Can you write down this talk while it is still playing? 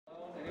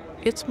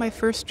It's my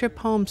first trip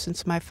home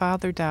since my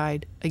father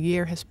died. A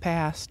year has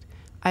passed.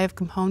 I have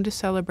come home to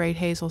celebrate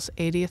Hazel's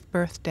 80th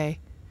birthday.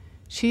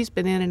 She's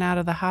been in and out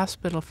of the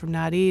hospital from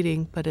not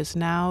eating, but is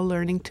now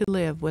learning to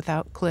live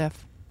without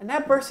Cliff. And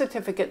that birth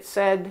certificate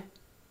said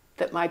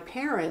that my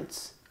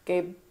parents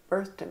gave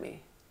birth to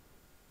me.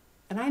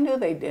 And I knew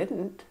they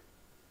didn't.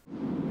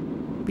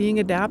 Being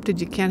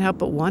adopted, you can't help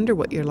but wonder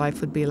what your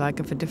life would be like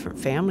if a different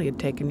family had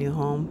taken you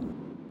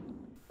home.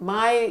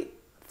 My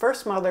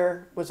first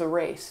mother was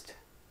erased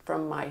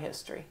from my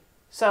history.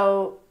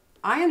 So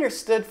I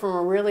understood from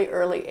a really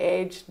early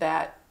age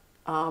that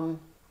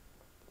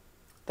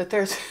that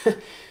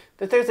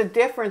there's a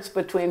difference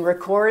between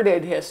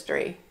recorded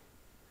history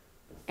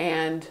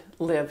and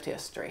lived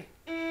history.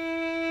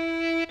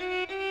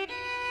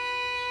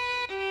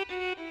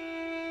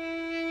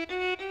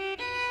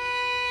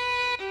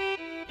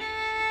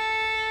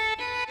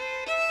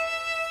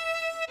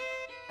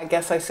 I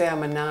guess I say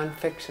I'm a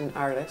nonfiction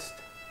artist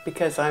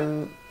because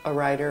I'm a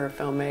writer, a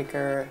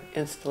filmmaker,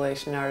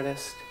 installation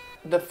artist.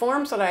 The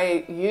forms that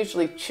I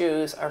usually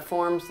choose are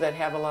forms that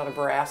have a lot of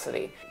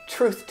veracity.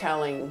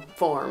 Truth-telling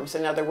forms,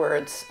 in other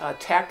words,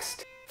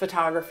 text,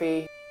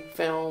 photography,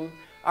 film,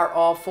 are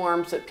all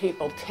forms that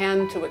people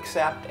tend to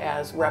accept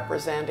as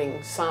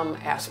representing some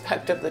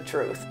aspect of the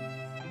truth.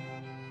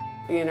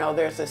 You know,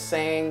 there's a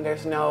saying,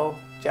 there's no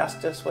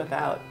justice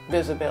without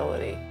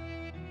visibility.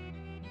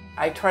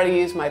 I try to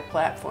use my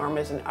platform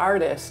as an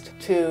artist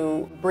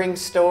to bring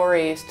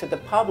stories to the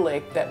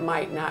public that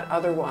might not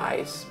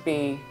otherwise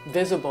be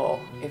visible,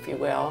 if you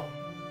will.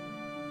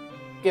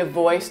 Give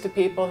voice to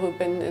people who've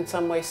been in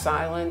some way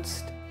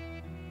silenced,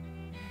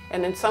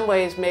 and in some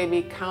ways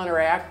maybe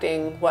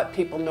counteracting what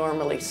people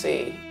normally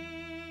see.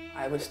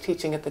 I was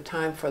teaching at the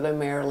time for the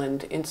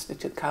Maryland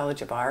Institute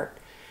College of Art.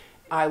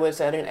 I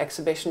was at an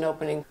exhibition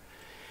opening.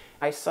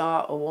 I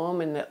saw a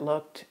woman that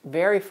looked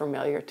very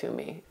familiar to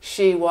me.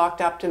 She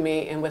walked up to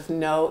me and with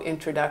no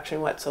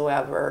introduction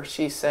whatsoever,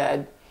 she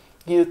said,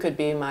 "You could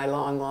be my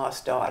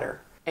long-lost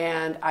daughter."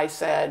 And I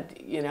said,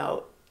 you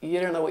know, you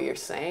don't know what you're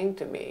saying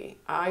to me.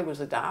 I was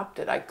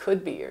adopted. I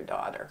could be your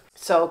daughter.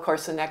 So, of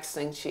course, the next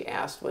thing she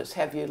asked was,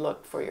 have you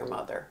looked for your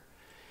mother?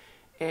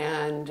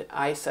 And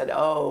I said,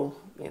 oh,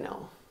 you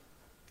know,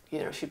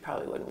 she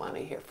probably wouldn't want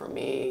to hear from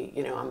me.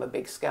 You know, I'm a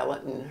big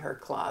skeleton in her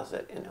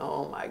closet. And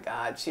oh my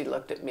God, she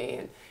looked at me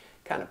and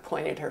kind of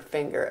pointed her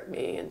finger at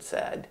me and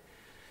said,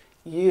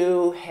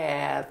 you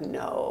have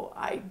no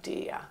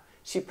idea.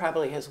 She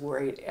probably has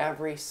worried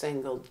every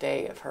single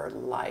day of her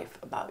life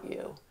about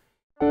you.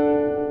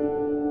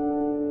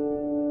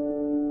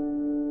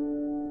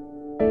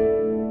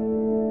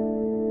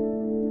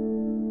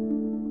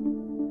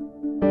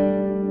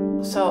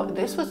 So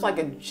this was like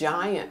a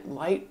giant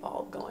light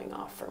bulb going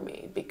off for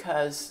me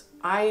because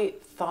I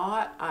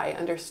thought I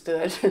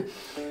understood,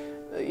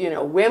 you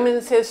know,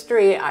 women's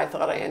history. I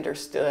thought I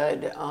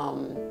understood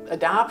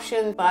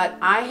adoption, but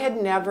I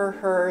had never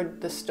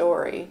heard the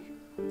story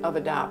of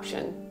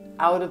adoption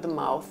out of the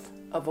mouth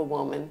of a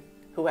woman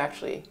who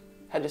actually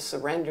had to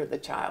surrender the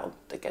child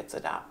that gets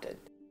adopted.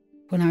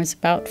 When I was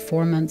about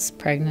 4 months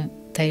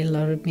pregnant, they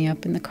loaded me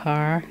up in the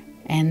car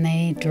and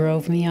they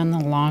drove me on the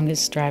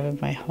longest drive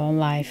of my whole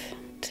life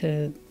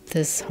to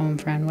this home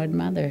for unwed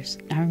mothers.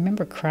 I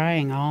remember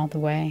crying all the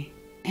way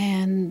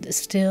and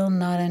still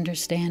not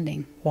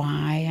understanding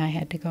why I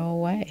had to go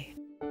away.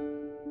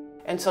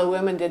 And so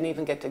women didn't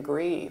even get to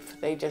grieve.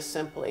 They just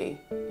simply,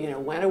 you know,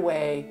 went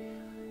away.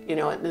 You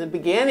know, in the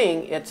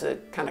beginning, it's a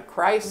kind of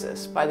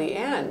crisis. By the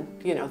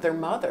end, you know, they're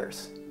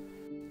mothers.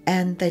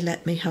 And they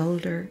let me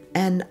hold her.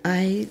 And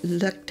I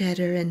looked at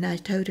her and I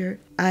told her,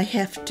 I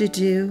have to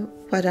do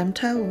what I'm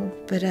told.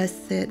 But I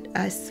said,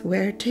 I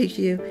swear to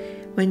you,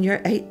 when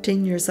you're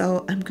 18 years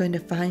old, I'm going to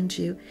find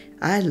you.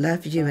 I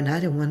love you and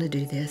I don't want to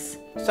do this.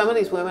 Some of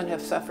these women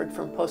have suffered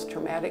from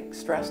post-traumatic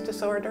stress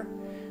disorder.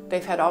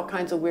 They've had all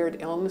kinds of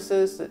weird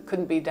illnesses that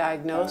couldn't be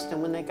diagnosed,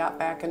 and when they got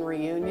back in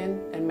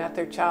reunion and met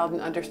their child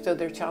and understood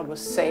their child was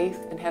safe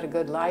and had a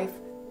good life,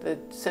 the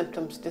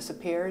symptoms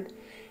disappeared.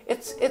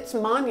 It's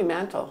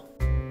monumental.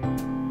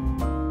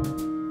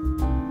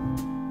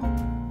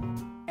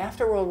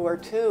 After World War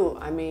II,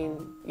 I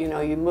mean, you know,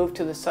 you move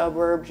to the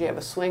suburbs, you have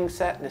a swing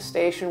set and a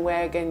station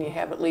wagon, you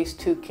have at least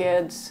 2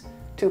 kids,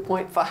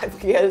 2.5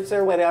 kids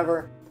or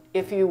whatever.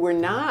 If you were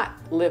not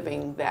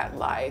living that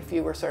life,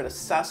 you were sort of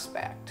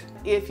suspect.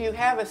 If you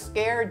have a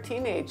scared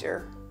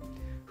teenager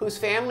whose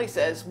family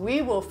says,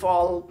 we will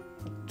fall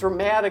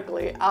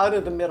dramatically out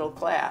of the middle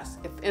class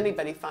if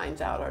anybody finds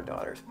out our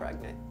daughter's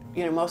pregnant.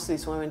 You know, most of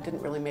these women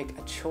didn't really make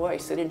a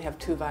choice. They didn't have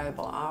 2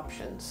 viable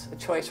options. A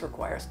choice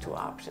requires 2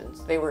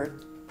 options. They were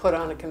put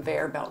on a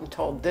conveyor belt and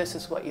told, this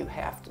is what you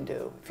have to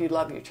do. If you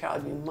love your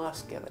child, you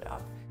must give it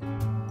up.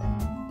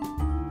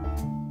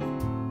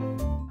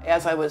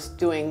 As I was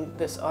doing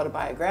this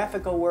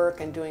autobiographical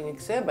work and doing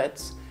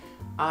exhibits,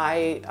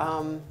 I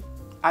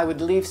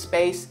would leave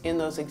space in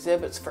those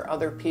exhibits for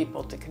other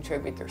people to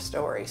contribute their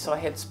story. So I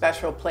had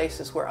special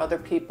places where other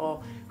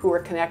people who were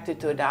connected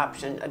to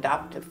adoption,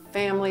 adoptive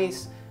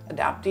families,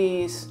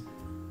 adoptees,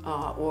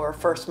 or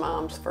first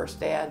moms, first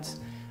dads,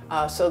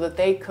 so that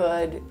they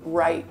could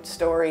write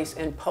stories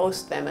and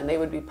post them, and they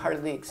would be part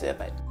of the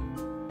exhibit.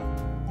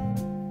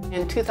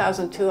 In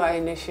 2002, I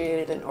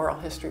initiated an oral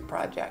history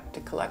project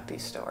to collect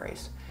these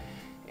stories.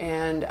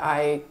 And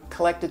I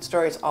collected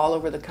stories all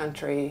over the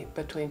country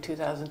between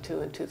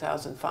 2002 and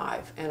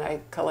 2005. And I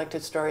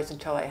collected stories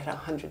until I had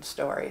 100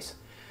 stories.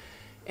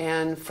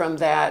 And from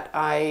that,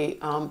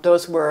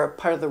 those were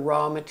part of the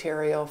raw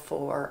material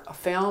for a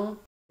film.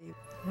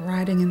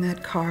 Riding in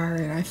that car,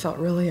 and I felt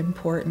really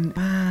important.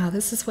 Wow,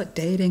 this is what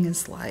dating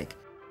is like.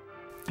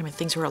 I mean,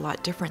 things were a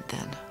lot different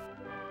then.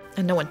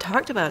 And no one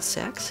talked about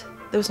sex.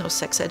 There was no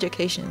sex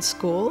education in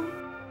school.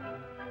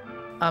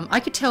 I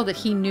could tell that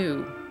he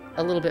knew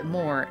a little bit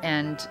more,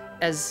 and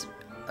as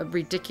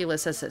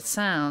ridiculous as it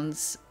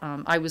sounds,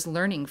 I was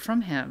learning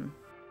from him.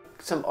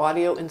 Some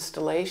audio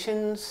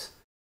installations.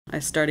 I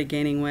started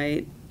gaining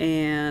weight,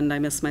 and I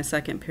missed my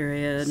second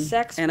period,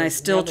 and I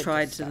still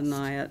tried to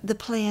deny it. The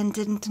plan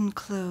didn't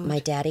include my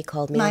daddy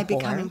called me my a whore.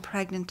 becoming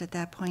pregnant at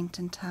that point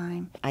in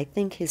time. I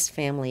think his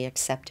family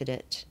accepted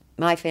it.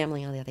 My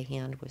family, on the other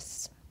hand,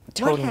 was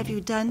totally, what have you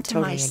done to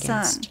my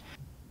son?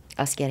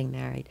 Us getting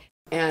married.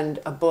 And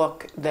a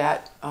book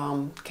that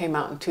came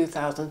out in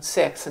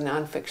 2006, a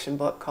nonfiction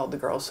book called The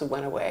Girls Who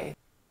Went Away.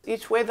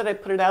 Each way that I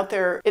put it out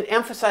there, it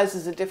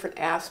emphasizes a different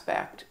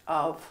aspect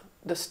of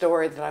the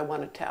story that I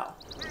want to tell.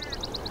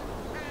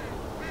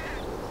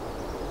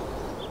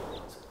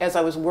 As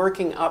I was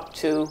working up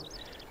to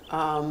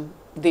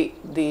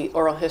the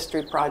oral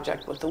history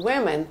project with the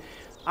women,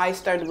 I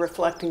started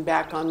reflecting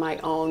back on my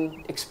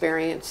own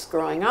experience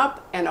growing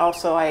up, and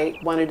also I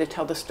wanted to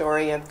tell the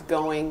story of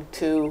going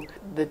to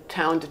the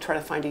town to try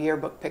to find a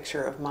yearbook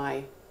picture of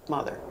my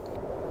mother.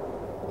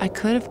 I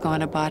could have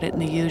gone about it in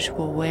the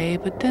usual way,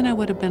 but then I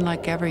would have been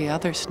like every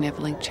other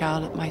sniveling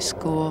child at my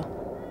school.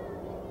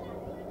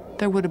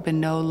 There would have been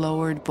no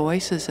lowered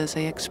voices as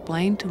they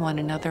explained to one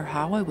another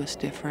how I was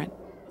different.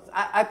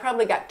 I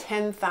probably got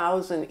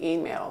 10,000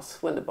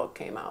 emails when the book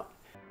came out.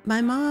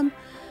 My mom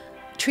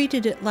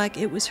treated it like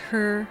it was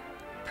her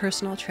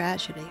personal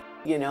tragedy.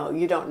 You know,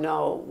 you don't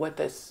know what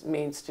this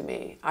means to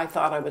me. I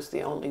thought I was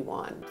the only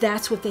one.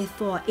 That's what they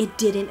thought. It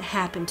didn't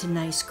happen to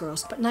nice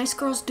girls, but nice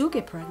girls do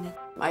get pregnant.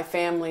 My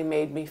family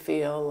made me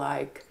feel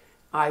like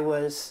I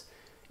was,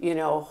 you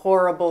know,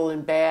 horrible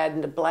and bad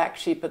and the black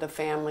sheep of the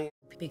family.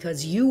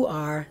 Because you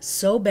are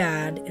so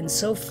bad and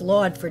so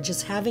flawed for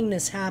just having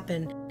this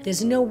happen,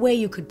 there's no way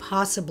you could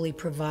possibly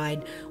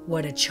provide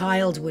what a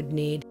child would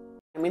need.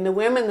 I mean, the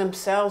women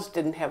themselves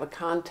didn't have a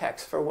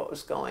context for what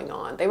was going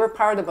on. They were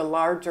part of a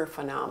larger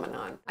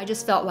phenomenon. I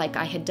just felt like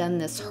I had done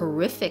this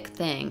horrific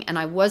thing, and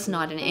I was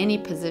not in any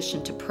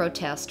position to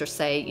protest or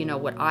say, you know,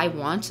 what I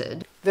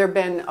wanted. There have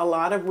been a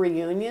lot of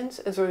reunions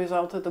as a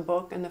result of the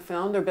book and the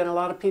film. There have been a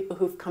lot of people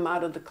who've come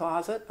out of the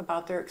closet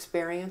about their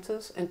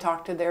experiences and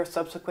talked to their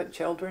subsequent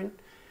children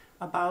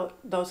about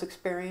those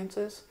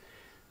experiences.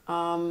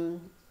 My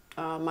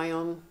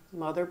own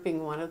mother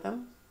being one of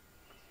them.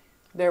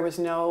 There was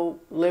no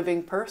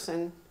living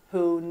person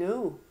who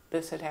knew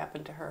this had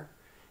happened to her,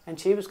 and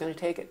she was going to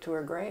take it to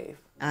her grave.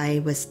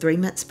 I was 3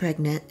 months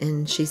pregnant,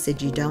 and she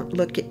said, "You don't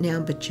look it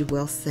now, but you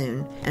will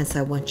soon, and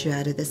so I want you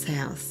out of this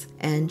house."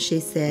 And she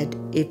said,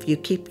 "If you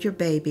keep your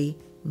baby,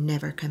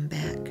 never come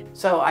back."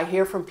 So I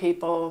hear from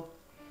people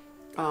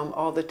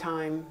all the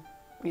time,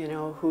 you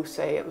know, who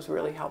say it was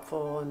really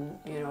helpful and,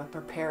 you know, it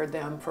prepared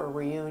them for a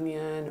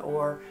reunion,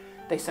 or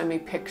they send me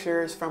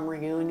pictures from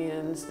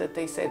reunions that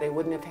they say they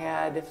wouldn't have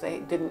had if they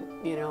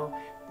didn't, you know,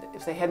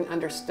 if they hadn't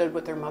understood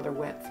what their mother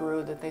went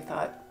through, that they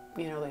thought,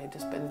 you know, they had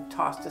just been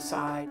tossed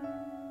aside.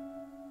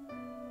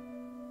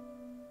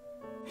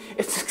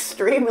 It's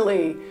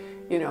extremely,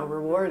 you know,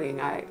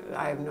 rewarding. I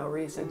have no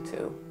reason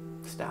to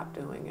stop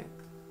doing it.